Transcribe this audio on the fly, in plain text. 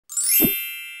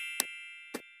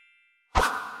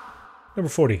Number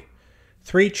 40.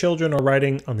 3 children are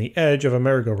riding on the edge of a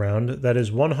merry-go-round that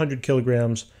is 100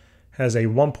 kilograms, has a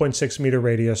 1.6 meter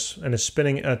radius, and is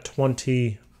spinning at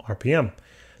 20 RPM.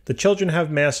 The children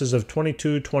have masses of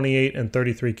 22, 28, and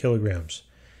 33 kilograms.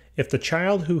 If the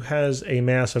child who has a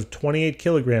mass of 28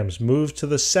 kilograms moves to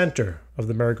the center of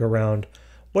the merry-go-round,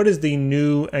 what is the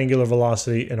new angular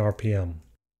velocity in RPM?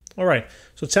 All right,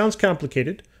 so it sounds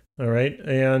complicated, all right,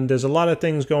 and there's a lot of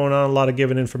things going on, a lot of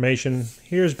given information.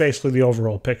 Here's basically the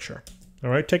overall picture,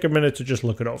 all right? Take a minute to just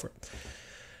look it over.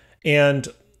 And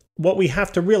what we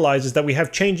have to realize is that we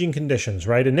have changing conditions,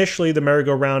 right? Initially, the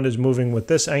merry-go-round is moving with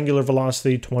this angular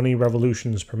velocity, 20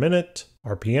 revolutions per minute,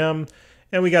 RPM,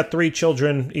 and we got 3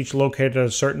 children, each located at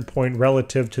a certain point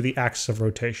relative to the axis of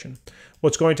rotation.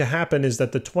 What's going to happen is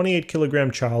that the 28 kilogram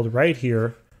child right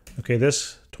here, okay,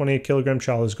 this 28 kilogram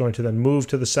child is going to then move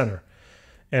to the center.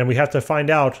 And we have to find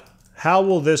out, how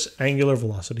will this angular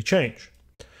velocity change?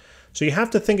 So you have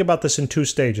to think about this in 2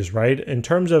 stages, right? In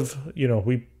terms of, you know,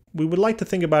 we would like to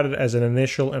think about it as an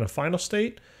initial and a final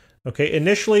state. Okay,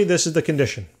 initially, this is the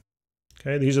condition.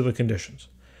 Okay, these are the conditions.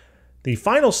 The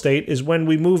final state is when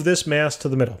we move this mass to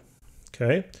the middle.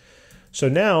 Okay, so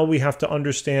now we have to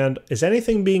understand, is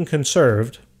anything being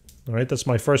conserved? All right, that's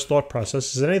my first thought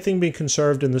process. Is anything being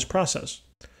conserved in this process?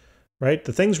 Right,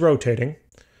 the thing's rotating.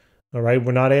 All right,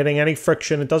 we're not adding any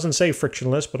friction. It doesn't say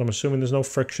frictionless, but I'm assuming there's no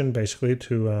friction basically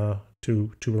to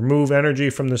remove energy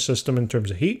from the system in terms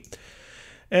of heat.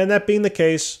 And that being the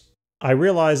case, I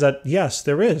realize that yes,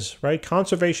 there is, right?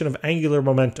 Conservation of angular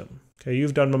momentum. Okay,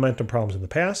 you've done momentum problems in the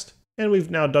past, and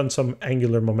we've now done some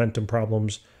angular momentum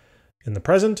problems in the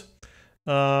present.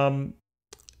 And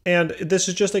this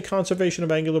is just a conservation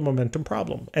of angular momentum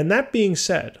problem. And that being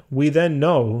said, we then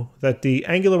know that the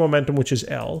angular momentum, which is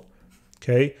L,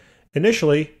 okay,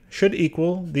 initially should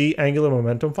equal the angular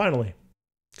momentum finally.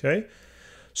 Okay,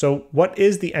 so what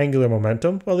is the angular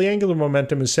momentum? Well, the angular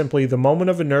momentum is simply the moment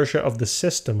of inertia of the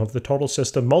system, of the total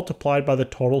system, multiplied by the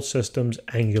total system's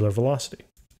angular velocity.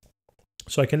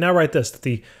 So I can now write this, that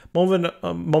the moment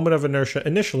of inertia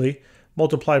initially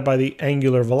multiplied by the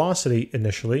angular velocity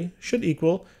initially should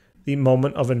equal the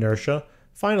moment of inertia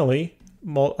finally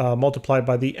multiplied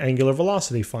by the angular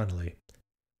velocity finally.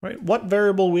 Right? What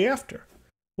variable are we after?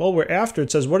 Well, we're after,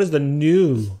 it says, what is the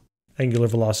new angular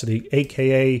velocity,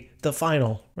 aka the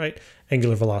final, right?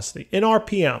 Angular velocity in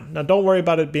RPM. Now, don't worry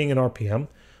about it being in RPM,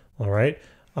 all right?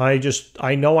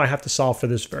 I know I have to solve for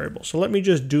this variable. So let me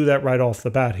just do that right off the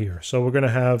bat here. So we're going to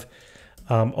have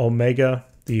omega,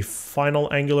 the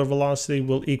final angular velocity,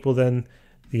 will equal then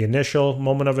the initial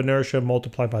moment of inertia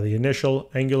multiplied by the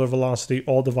initial angular velocity,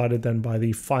 all divided then by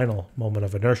the final moment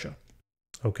of inertia.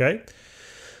 Okay?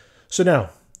 So now,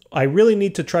 I really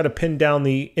need to try to pin down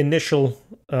the initial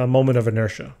moment of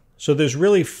inertia. So there's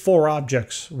really 4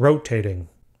 objects rotating,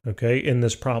 okay, in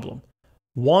this problem.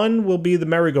 1 will be the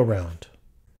merry-go-round.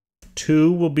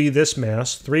 2 will be this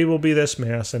mass, 3 will be this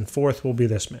mass, and 4th will be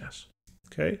this mass.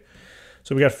 Okay,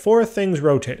 so we got 4 things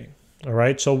rotating. All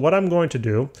right, so what I'm going to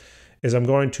do is I'm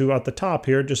going to, at the top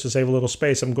here, just to save a little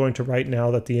space, I'm going to write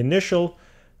now that the initial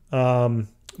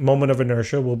moment of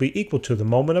inertia will be equal to the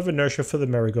moment of inertia for the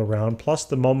merry-go-round plus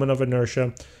the moment of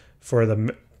inertia for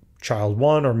the child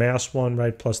 1 or mass 1,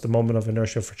 right, plus the moment of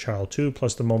inertia for child 2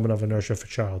 plus the moment of inertia for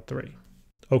child 3.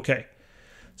 Okay.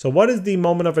 So what is the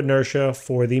moment of inertia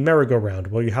for the merry-go-round?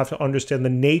 Well, you have to understand the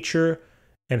nature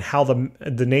and how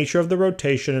the nature of the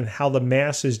rotation and how the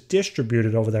mass is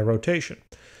distributed over that rotation.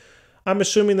 I'm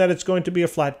assuming that it's going to be a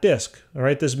flat disk. All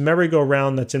right, this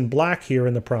merry-go-round that's in black here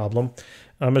in the problem,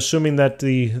 I'm assuming that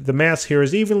the mass here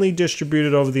is evenly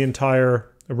distributed over the entire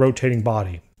rotating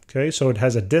body. Okay, so it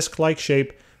has a disk-like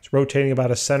shape. It's rotating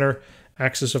about a center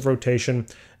axis of rotation.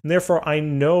 And therefore, I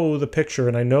know the picture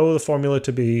and I know the formula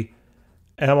to be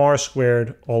mr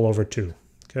squared all over 2.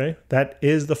 Okay, that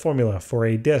is the formula for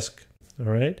a disk.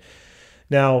 All right.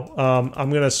 Now, I'm not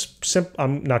going to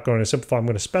simplify. I'm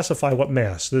going to specify what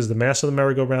mass. This is the mass of the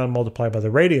merry-go-round multiplied by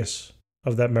the radius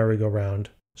of that merry-go-round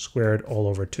squared all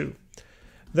over 2.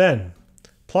 Then,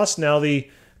 plus now the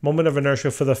moment of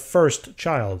inertia for the first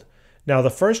child. Now, the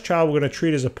first child we're going to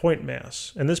treat as a point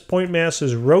mass. And this point mass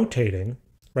is rotating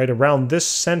right around this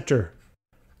center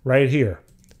right here.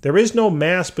 There is no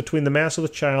mass between the mass of the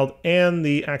child and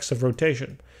the axis of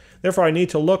rotation. Therefore, I need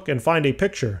to look and find a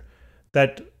picture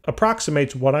that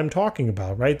approximates what I'm talking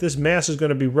about, right? This mass is going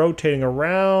to be rotating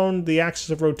around the axis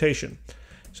of rotation.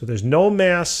 So there's no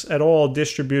mass at all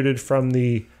distributed from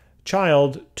the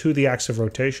child to the axis of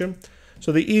rotation.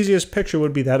 So the easiest picture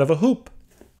would be that of a hoop,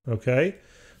 okay?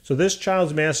 So this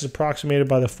child's mass is approximated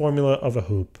by the formula of a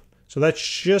hoop. So that's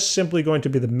just simply going to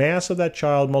be the mass of that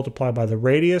child multiplied by the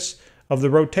radius of the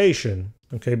rotation,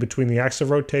 okay, between the axis of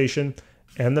rotation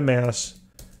and the mass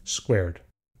squared,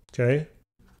 okay?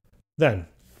 Then,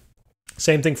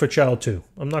 same thing for child 2.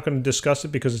 I'm not going to discuss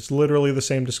it because it's literally the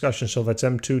same discussion. So that's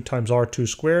m2 times r2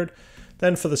 squared.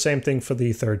 Then for the same thing for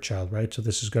the third child, right? So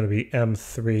this is going to be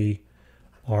m3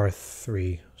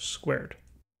 r3 squared,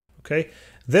 okay?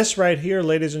 This right here,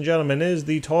 ladies and gentlemen, is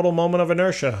the total moment of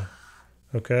inertia,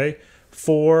 okay,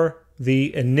 for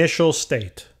the initial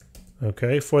state,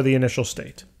 okay, for the initial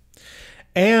state.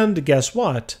 And guess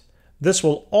what? This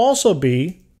will also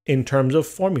be, in terms of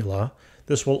formula,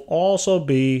 this will also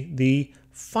be the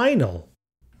final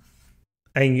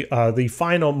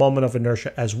moment of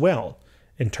inertia as well,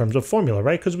 in terms of formula,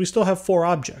 right? Because we still have 4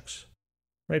 objects,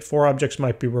 right? 4 objects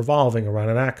might be revolving around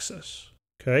an axis,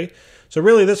 okay? So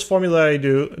really this formula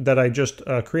that I just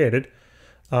created,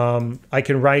 I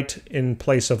can write in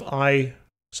place of I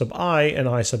sub I and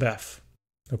I sub F,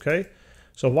 okay?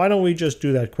 So why don't we just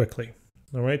do that quickly,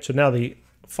 all right? So now the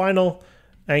final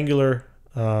angular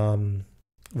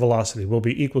velocity will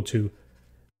be equal to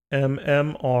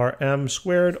mmrm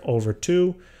squared over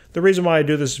 2. The reason why I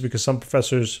do this is because some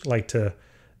professors like to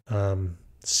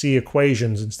see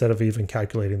equations instead of even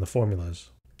calculating the formulas.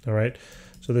 All right,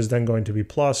 so there's then going to be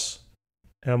plus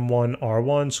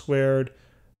m1r1 squared,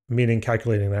 meaning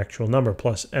calculating an actual number,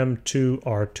 plus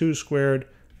m2r2 squared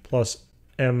plus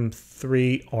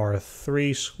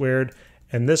m3r3 squared.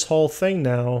 And this whole thing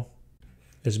now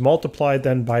is multiplied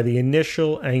then by the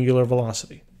initial angular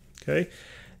velocity, okay?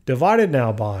 Divided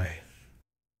now by,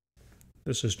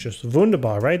 this is just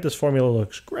wunderbar, right? This formula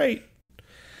looks great.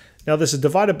 Now this is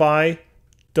divided by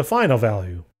the final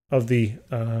value of the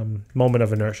moment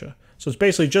of inertia. So it's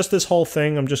basically just this whole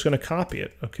thing. I'm just going to copy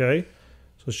it, okay?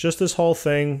 So it's just this whole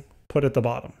thing put at the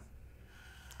bottom,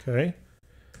 okay?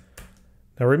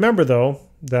 Now remember though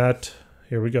that,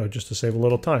 here we go, just to save a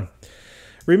little time.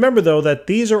 Remember though that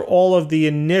these are all of the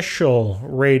initial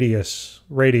radii,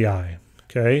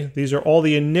 okay? These are all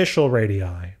the initial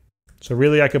radii. So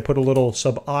really I could put a little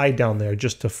sub I down there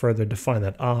just to further define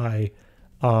that I,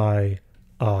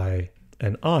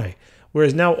 and I.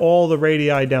 Whereas now all the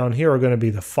radii down here are going to be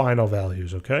the final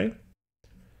values, okay?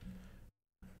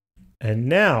 And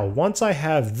now, once I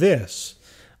have this,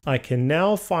 I can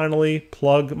now finally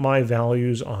plug my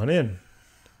values on in,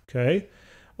 okay?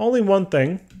 Only one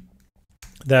thing,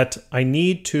 that I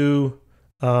need to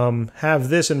have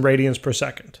this in radians per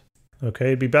second, okay?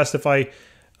 It'd be best if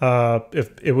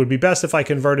it would be best if I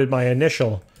converted my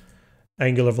initial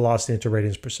angular velocity into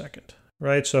radians per second,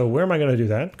 right? So where am I going to do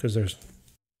that? Because there's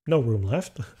no room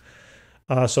left.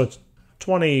 So it's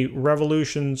 20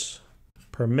 revolutions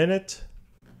per minute.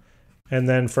 And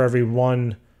then for every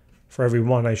one,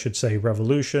 I should say,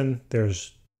 revolution,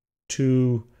 there's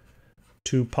 2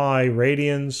 pi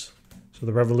radians. So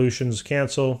the revolutions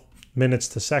cancel. Minutes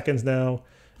to seconds now.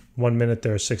 1 minute,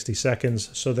 there are 60 seconds.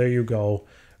 So there you go.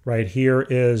 Right here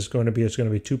is going to be, it's going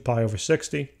to be 2 pi over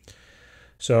 60.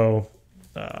 So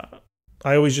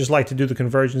I always just like to do the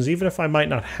conversions, even if I might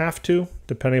not have to,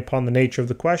 depending upon the nature of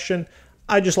the question.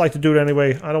 I just like to do it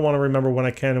anyway. I don't want to remember when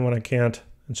I can and when I can't,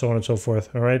 and so on and so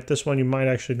forth. All right, this one you might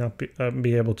actually not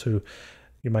be able to,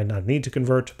 you might not need to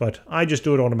convert, but I just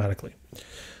do it automatically.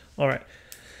 All right,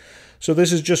 so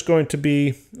this is just going to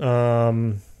be,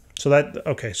 so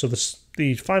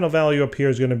the final value up here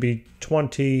is going to be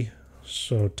 20,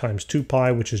 so times 2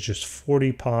 pi, which is just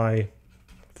 40 pi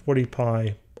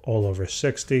all over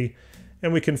 60.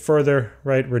 And we can further,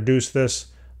 right, reduce this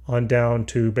on down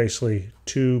to basically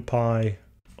 2 pi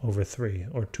over 3,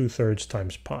 or 2/3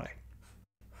 times pi.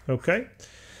 Okay,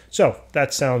 so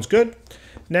that sounds good.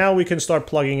 Now we can start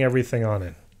plugging everything on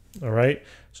in. All right,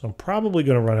 so I'm probably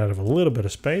going to run out of a little bit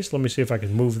of space. Let me see if I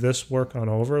can move this work on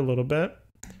over a little bit.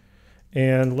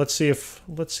 And let's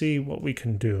see what we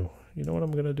can do. You know what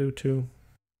I'm going to do too?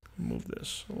 Move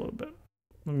this a little bit.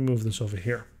 Let me move this over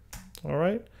here. All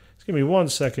right. Just give me 1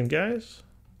 second, guys.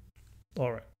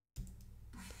 All right.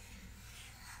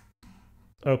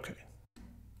 Okay.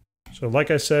 So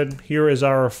like I said, here's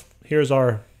our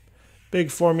big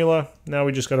formula. Now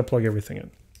we just got to plug everything in.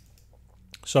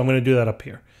 So I'm going to do that up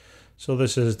here. So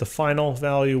this is the final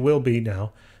value will be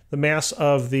now the mass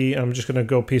of the, I'm just going to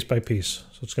go piece by piece.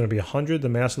 So it's going to be 100, the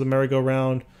mass of the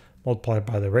merry-go-round, multiplied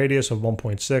by the radius of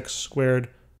 1.6 squared,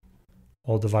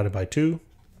 all divided by 2.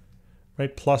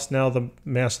 Right, plus now the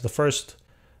mass of the first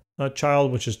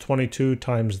child, which is 22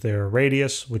 times their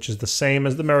radius, which is the same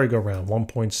as the merry-go-round,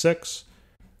 1.6,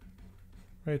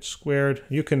 right, squared.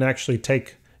 You can actually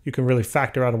you can really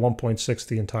factor out a 1.6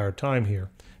 the entire time here,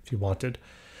 if you wanted.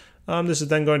 This is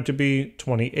then going to be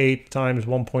 28 times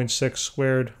 1.6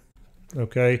 squared,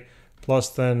 okay, plus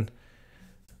then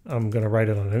I'm going to write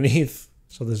it underneath.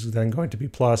 So this is then going to be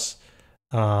plus,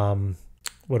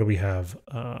 what do we have?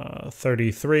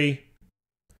 33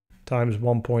 times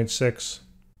 1.6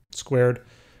 squared.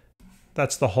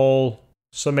 That's the whole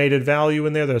summated value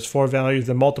in there. There's 4 values.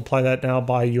 Then multiply that now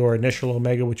by your initial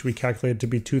omega, which we calculated to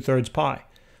be 2/3 pi.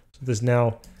 So there's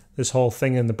now this whole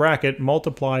thing in the bracket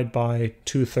multiplied by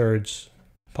 2/3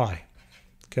 pi.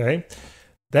 Okay.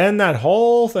 Then that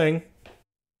whole thing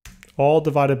all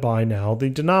divided by now the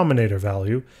denominator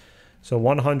value. So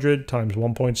 100 times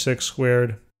 1.6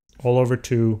 squared all over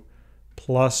 2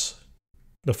 plus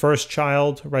the first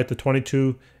child, right? The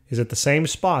 22 is at the same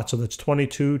spot. So that's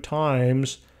 22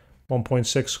 times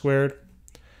 1.6 squared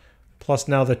plus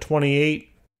now the 28,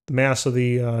 the mass of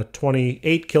the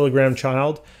 28 kilogram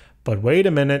child. But wait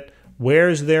a minute,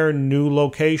 where's their new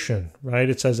location, right?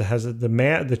 It says it has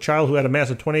the child who had a mass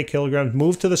of 28 kilograms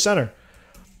moved to the center.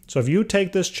 So if you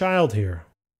take this child here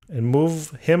and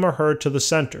move him or her to the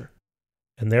center,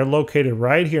 and they're located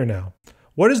right here now,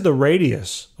 what is the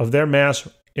radius of their mass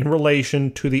in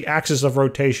relation to the axis of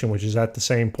rotation, which is at the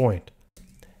same point?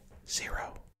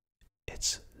 0.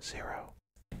 It's 0.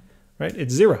 Right?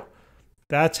 It's 0.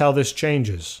 That's how this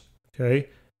changes. Okay?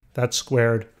 That's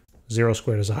squared. 0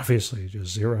 squared is obviously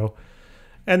just 0.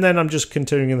 And then I'm just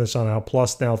continuing this on out.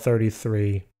 Plus now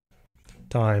 33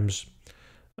 times,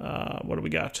 what do we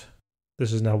got?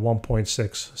 This is now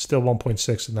 1.6. Still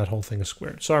 1.6, and that whole thing is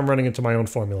squared. So I'm running into my own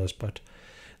formulas, but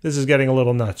this is getting a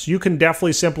little nuts. You can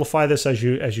definitely simplify this as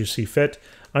you see fit.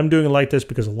 I'm doing it like this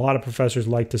because a lot of professors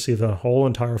like to see the whole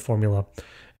entire formula.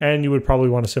 And you would probably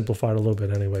want to simplify it a little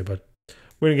bit anyway, but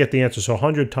we're going to get the answer. So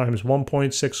 100 times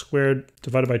 1.6 squared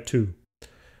divided by 2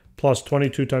 plus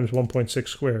 22 times 1.6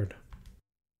 squared.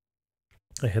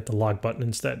 I hit the log button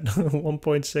instead.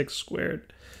 1.6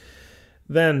 squared.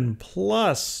 Then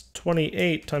plus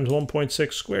 28 times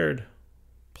 1.6 squared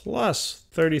plus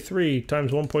 33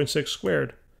 times 1.6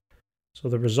 squared. So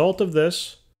the result of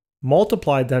this,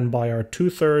 multiplied then by our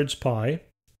 2/3 pi.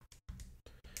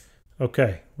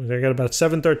 Okay, we got about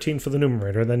 713 for the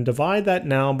numerator. Then divide that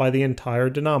now by the entire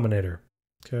denominator.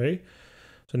 Okay,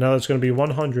 so now that's going to be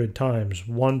 100 times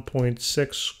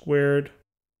 1.6 squared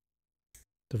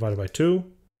divided by 2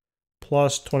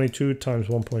 plus 22 times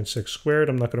 1.6 squared.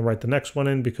 I'm not going to write the next one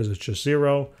in because it's just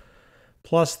 0.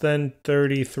 Plus then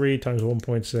 33 times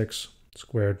 1.6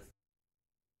 squared.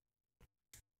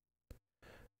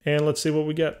 And let's see what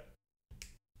we get.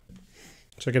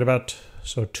 So I get about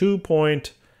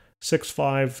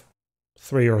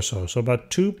 2.653 or so. So about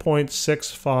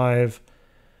 2.65.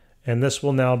 And this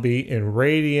will now be in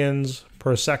radians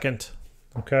per second.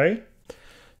 Okay?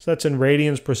 So that's in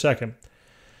radians per second.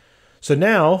 So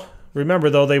now, remember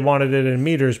though, they wanted it in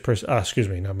meters per, not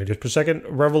meters per second,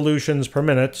 revolutions per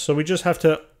minute. So we just have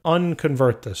to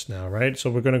unconvert this now, right? So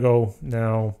we're going to go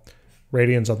now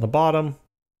radians on the bottom,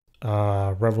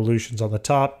 revolutions on the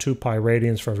top, 2 pi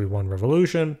radians for every 1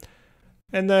 revolution.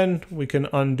 And then we can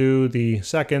undo the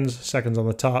seconds on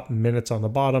the top, minutes on the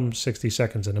bottom, 60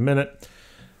 seconds in a minute.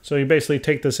 So you basically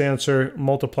take this answer,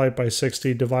 multiply it by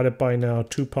 60, divide it by now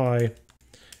 2 pi,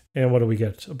 and what do we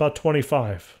get? About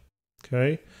 25.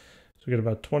 Okay, so we get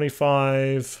about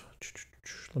 25.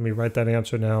 Let me write that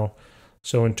answer now.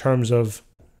 So in terms of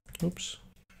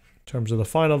the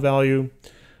final value,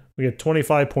 we get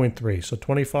 25.3. So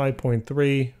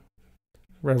 25.3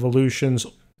 revolutions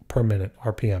per minute,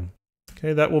 RPM.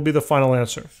 Okay, that will be the final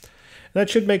answer. And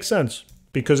that should make sense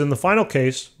because in the final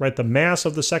case, right, the mass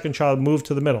of the second child moved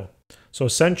to the middle. So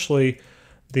essentially,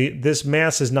 this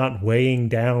mass is not weighing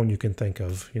down, you can think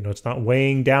of. It's not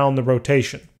weighing down the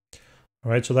rotation.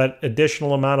 All right, so that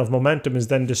additional amount of momentum is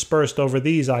then dispersed over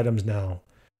these items now.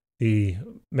 The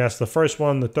mass of the first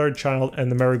one, the third child,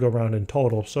 and the merry-go-round in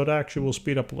total. So it actually will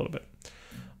speed up a little bit.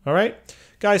 All right,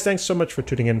 guys, thanks so much for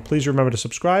tuning in. Please remember to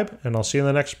subscribe, and I'll see you in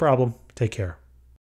the next problem. Take care.